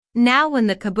Now when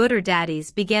the kabutar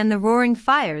daddies began the roaring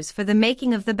fires for the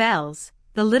making of the bells,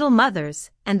 the little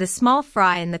mothers and the small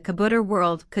fry in the kabutar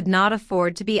world could not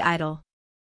afford to be idle.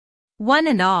 One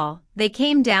and all, they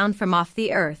came down from off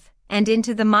the earth, and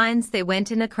into the mines they went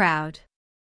in a crowd.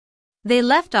 They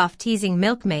left off teasing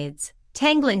milkmaids,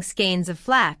 tangling skeins of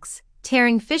flax,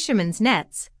 tearing fishermen's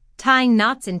nets, tying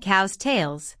knots in cows'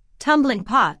 tails, tumbling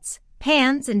pots,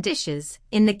 pans and dishes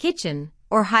in the kitchen,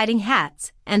 or hiding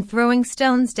hats and throwing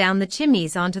stones down the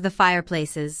chimneys onto the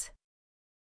fireplaces.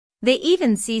 They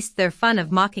even ceased their fun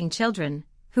of mocking children,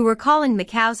 who were calling the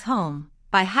cows home,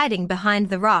 by hiding behind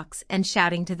the rocks and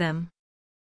shouting to them.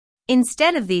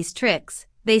 Instead of these tricks,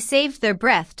 they saved their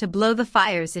breath to blow the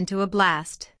fires into a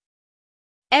blast.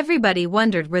 Everybody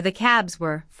wondered where the cabs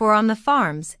were, for on the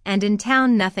farms and in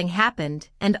town nothing happened,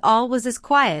 and all was as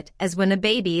quiet as when a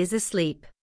baby is asleep.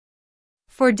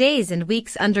 For days and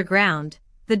weeks underground,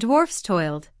 the dwarfs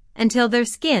toiled, until their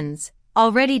skins,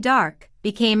 already dark,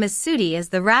 became as sooty as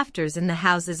the rafters in the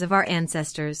houses of our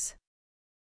ancestors.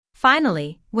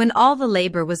 Finally, when all the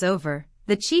labor was over,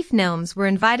 the chief gnomes were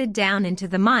invited down into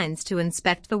the mines to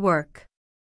inspect the work.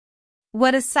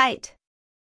 What a sight!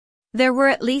 There were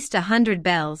at least 100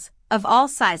 bells, of all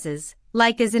sizes,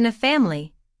 like as in a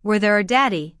family, where there are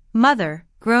daddy, mother,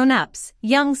 grown-ups,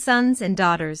 young sons and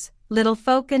daughters, little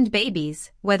folk and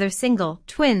babies, whether single,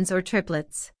 twins or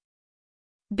triplets.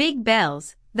 Big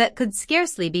bells, that could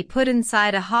scarcely be put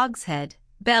inside a hogshead,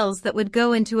 bells that would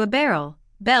go into a barrel,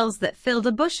 bells that filled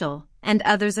a bushel, and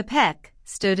others a peck,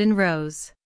 stood in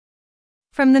rows.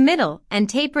 From the middle and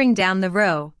tapering down the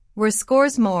row, were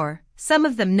scores more, some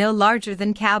of them no larger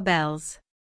than cow bells.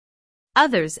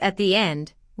 Others at the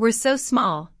end, were so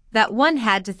small, that one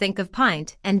had to think of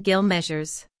pint and gill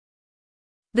measures.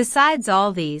 Besides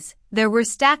all these, there were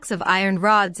stacks of iron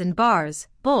rods and bars,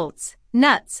 bolts,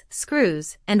 nuts,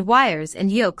 screws, and wires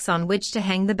and yokes on which to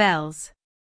hang the bells.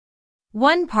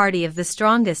 One party of the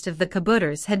strongest of the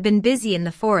kabutars had been busy in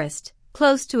the forest,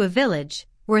 close to a village,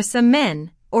 where some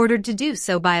men, ordered to do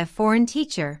so by a foreign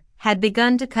teacher, had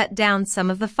begun to cut down some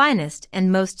of the finest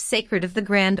and most sacred of the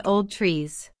grand old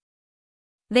trees.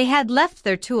 They had left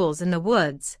their tools in the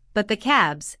woods, but the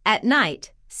cabs, at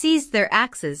night, seized their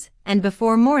axes, and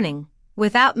before morning,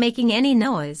 without making any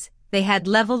noise, they had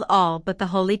leveled all but the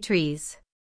holy trees.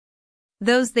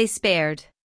 Those they spared.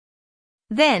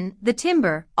 Then, the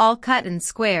timber, all cut and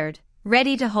squared,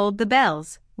 ready to hold the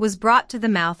bells, was brought to the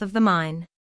mouth of the mine.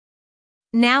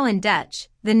 Now in Dutch,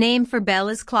 the name for bell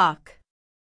is clock.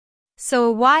 So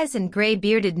a wise and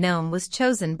grey-bearded gnome was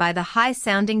chosen by the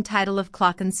high-sounding title of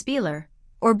Glockenspieler,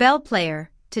 or bell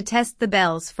player, to test the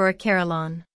bells for a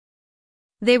carillon.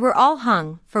 They were all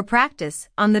hung, for practice,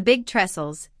 on the big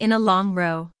trestles, in a long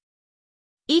row.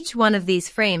 Each one of these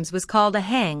frames was called a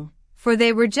hang, for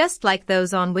they were just like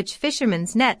those on which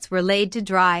fishermen's nets were laid to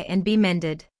dry and be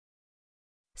mended.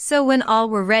 So when all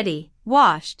were ready,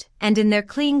 washed, and in their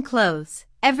clean clothes,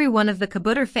 every one of the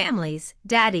kabutar families,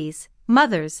 daddies,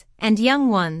 mothers, and young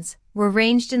ones, were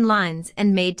ranged in lines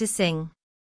and made to sing.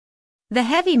 The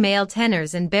heavy male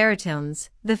tenors and baritones,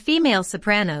 the female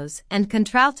sopranos and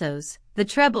contraltos, the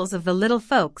trebles of the little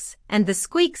folks, and the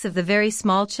squeaks of the very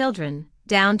small children,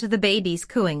 down to the babies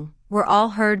cooing, were all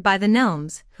heard by the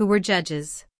gnomes, who were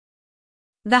judges.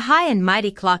 The high and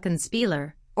mighty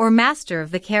Glockenspieler, or master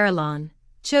of the carillon,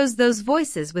 chose those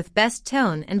voices with best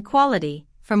tone and quality,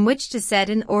 from which to set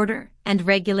in order and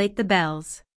regulate the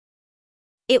bells.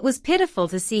 It was pitiful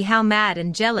to see how mad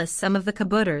and jealous some of the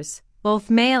kabutars, both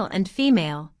male and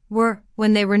female, were,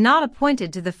 when they were not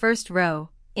appointed to the first row,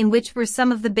 in which were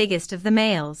some of the biggest of the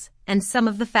males, and some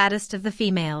of the fattest of the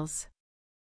females.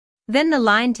 Then the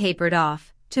line tapered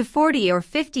off, to 40 or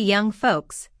 50 young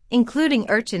folks, including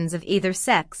urchins of either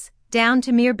sex, down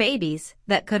to mere babies,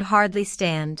 that could hardly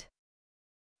stand.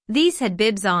 These had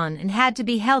bibs on and had to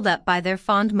be held up by their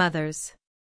fond mothers.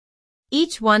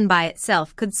 Each one by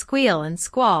itself could squeal and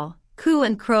squall, coo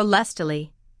and crow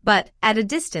lustily, but, at a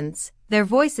distance, their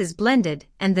voices blended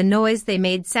and the noise they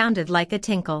made sounded like a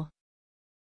tinkle.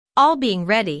 All being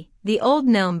ready, the old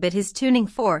gnome bit his tuning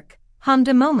fork, hummed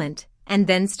a moment, and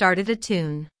then started a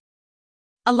tune.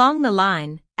 Along the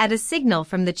line, at a signal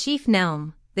from the chief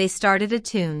gnome, they started a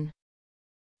tune.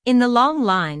 In the long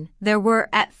line, there were,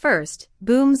 at first,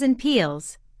 booms and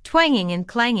peals, twanging and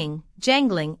clanging,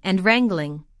 jangling and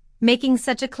wrangling, making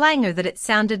such a clangor that it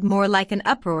sounded more like an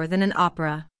uproar than an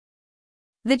opera.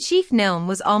 The chief gnome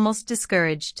was almost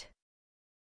discouraged.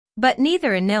 But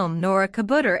neither a gnome nor a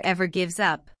kabutar ever gives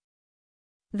up.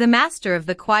 The master of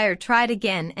the choir tried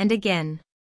again and again.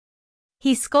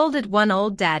 He scolded one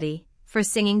old daddy for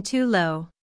singing too low.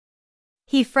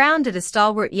 He frowned at a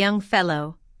stalwart young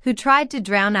fellow who tried to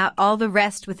drown out all the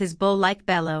rest with his bull-like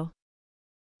bellow.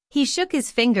 He shook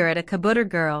his finger at a kabouter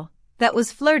girl that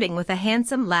was flirting with a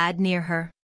handsome lad near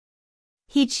her.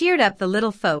 He cheered up the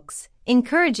little folks,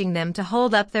 encouraging them to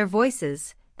hold up their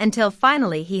voices, until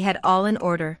finally he had all in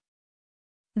order.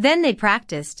 Then they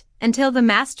practiced, until the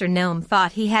master gnome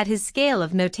thought he had his scale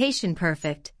of notation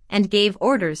perfect, and gave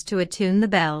orders to attune the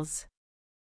bells.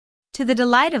 To the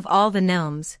delight of all the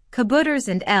gnomes, kabouters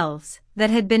and elves, that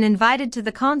had been invited to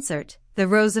the concert, the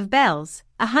rows of bells,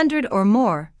 100 or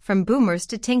more, from boomers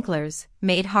to tinklers,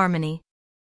 made harmony.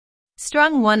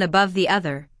 Strung one above the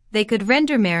other, they could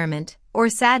render merriment, or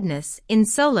sadness, in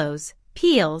solos,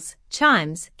 peals,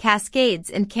 chimes, cascades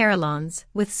and carillons,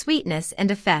 with sweetness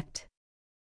and effect.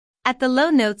 At the low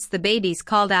notes the babies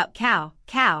called out cow,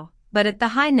 cow, but at the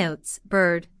high notes,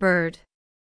 bird, bird.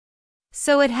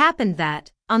 So it happened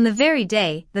that, on the very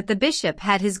day that the bishop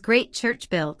had his great church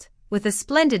built, with a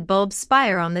splendid bulb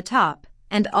spire on the top,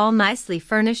 and all nicely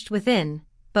furnished within,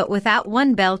 but without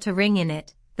one bell to ring in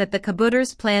it, that the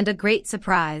kabouters planned a great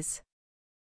surprise.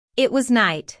 It was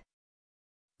night.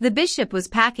 The bishop was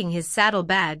packing his saddle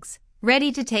bags,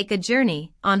 ready to take a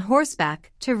journey, on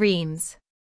horseback, to Reims.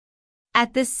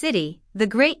 At this city, the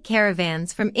great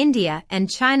caravans from India and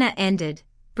China ended,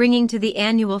 bringing to the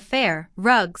annual fair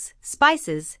rugs,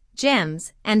 spices,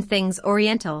 gems, and things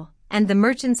oriental, and the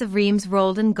merchants of Reims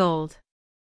rolled in gold.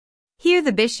 Here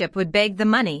the bishop would beg the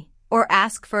money, or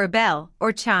ask for a bell,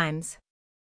 or chimes.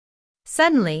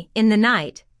 Suddenly, in the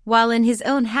night, while in his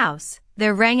own house,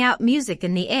 there rang out music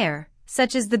in the air,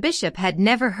 such as the bishop had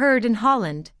never heard in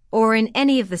Holland, or in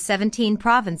any of the 17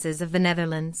 provinces of the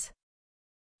Netherlands.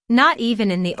 Not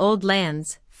even in the old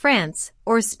lands, France,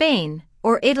 or Spain,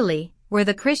 or Italy, where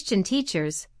the Christian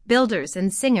teachers, builders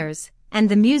and singers, and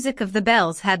the music of the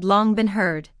bells had long been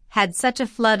heard, had such a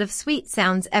flood of sweet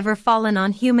sounds ever fallen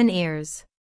on human ears.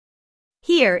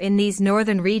 Here in these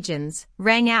northern regions,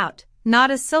 rang out,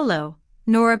 not a solo,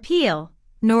 nor a peal,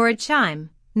 nor a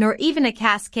chime, nor even a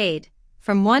cascade,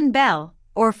 from one bell,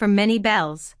 or from many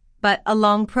bells, but a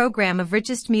long program of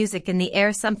richest music in the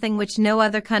air, something which no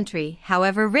other country,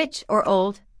 however rich or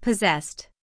old, possessed.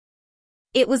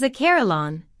 It was a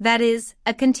carillon, that is,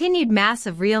 a continued mass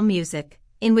of real music,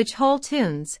 in which whole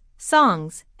tunes,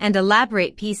 songs, and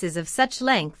elaborate pieces of such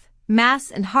length, mass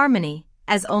and harmony,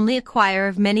 as only a choir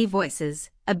of many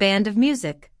voices, a band of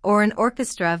music, or an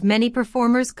orchestra of many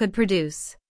performers could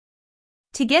produce.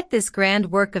 To get this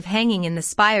grand work of hanging in the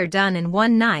spire done in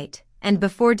one night, and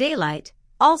before daylight,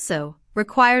 also,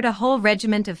 required a whole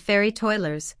regiment of fairy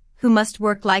toilers, who must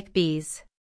work like bees.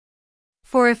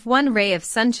 For if one ray of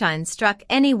sunshine struck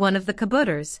any one of the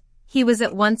kabouters, he was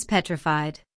at once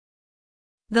petrified.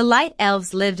 The light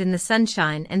elves lived in the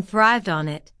sunshine and thrived on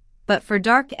it, but for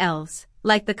dark elves,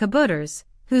 like the kabouters,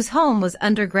 whose home was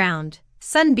underground,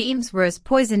 sunbeams were as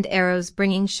poisoned arrows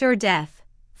bringing sure death,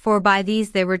 for by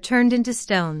these they were turned into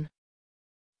stone.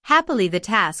 Happily the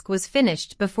task was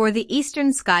finished before the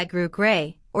eastern sky grew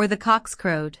gray, or the cocks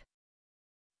crowed.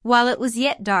 While it was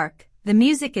yet dark, the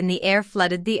music in the air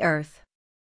flooded the earth.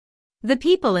 The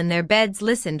people in their beds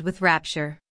listened with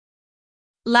rapture.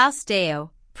 Laus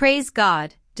Deo, praise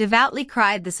God, devoutly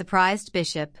cried the surprised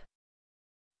bishop.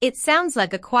 It sounds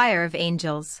like a choir of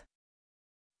angels.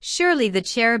 Surely the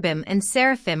cherubim and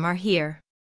seraphim are here.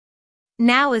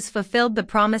 Now is fulfilled the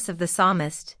promise of the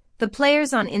psalmist, the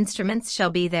players on instruments shall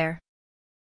be there.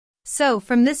 So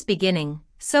from this beginning,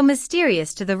 so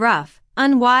mysterious to the rough,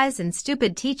 unwise and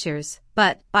stupid teachers,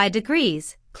 but, by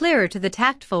degrees, clearer to the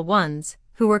tactful ones,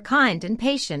 who were kind and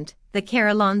patient, the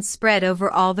carillons spread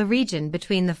over all the region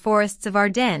between the forests of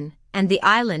Ardennes and the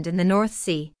island in the North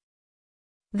Sea.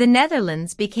 The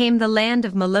Netherlands became the land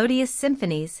of melodious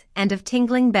symphonies and of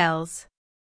tingling bells.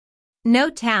 No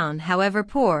town, however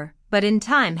poor, but in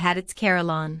time had its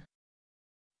carillon.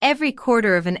 Every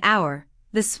quarter of an hour,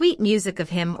 the sweet music of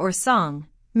hymn or song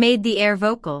made the air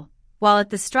vocal, while at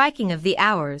the striking of the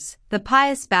hours, the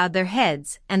pious bowed their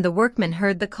heads and the workmen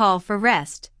heard the call for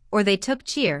rest, or they took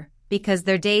cheer, because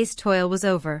their day's toil was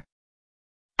over.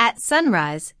 At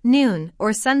sunrise, noon,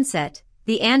 or sunset,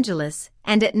 the Angelus,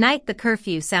 and at night the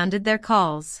curfew sounded their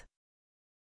calls.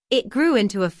 It grew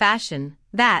into a fashion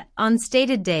that, on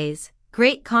stated days,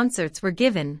 great concerts were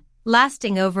given,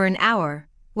 lasting over an hour,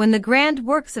 when the grand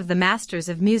works of the masters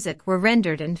of music were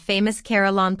rendered and famous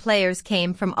carillon players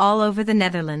came from all over the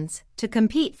Netherlands to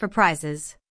compete for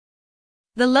prizes.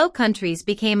 The Low Countries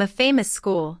became a famous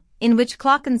school, in which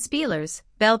glockenspielers,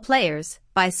 bell players,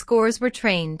 by scores were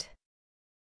trained.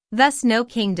 Thus no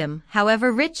kingdom,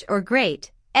 however rich or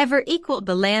great, ever equaled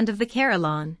the land of the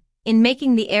carillon, in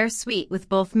making the air sweet with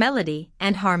both melody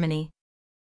and harmony.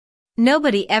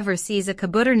 Nobody ever sees a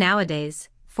kabouter nowadays,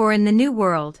 for in the New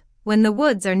World, when the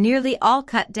woods are nearly all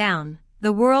cut down,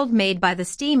 the world made by the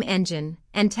steam engine,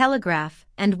 and telegraph,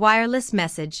 and wireless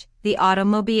message, the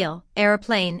automobile,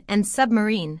 aeroplane and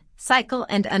submarine, cycle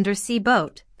and undersea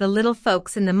boat, the little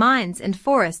folks in the mines and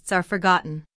forests are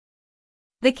forgotten.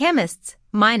 The chemists,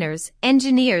 miners,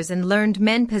 engineers and learned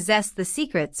men possess the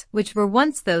secrets which were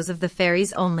once those of the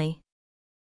fairies only.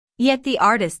 Yet the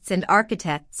artists and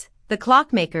architects, the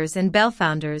clockmakers and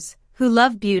bell-founders, who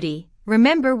love beauty,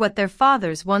 remember what their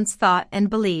fathers once thought and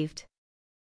believed.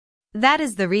 That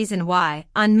is the reason why,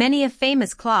 on many a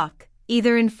famous clock,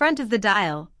 either in front of the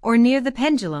dial or near the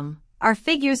pendulum, are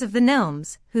figures of the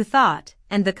gnomes who thought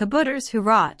and the kabouters who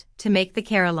wrought to make the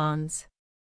carillons.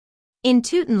 In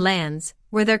Teuton lands,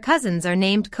 where their cousins are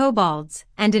named kobolds,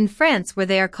 and in France where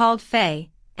they are called fée,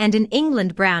 and in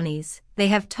England brownies, they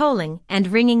have tolling and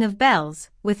ringing of bells,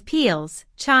 with peals,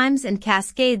 chimes and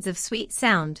cascades of sweet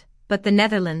sound, but the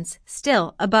Netherlands,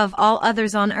 still above all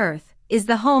others on earth, is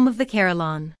the home of the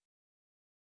carillon.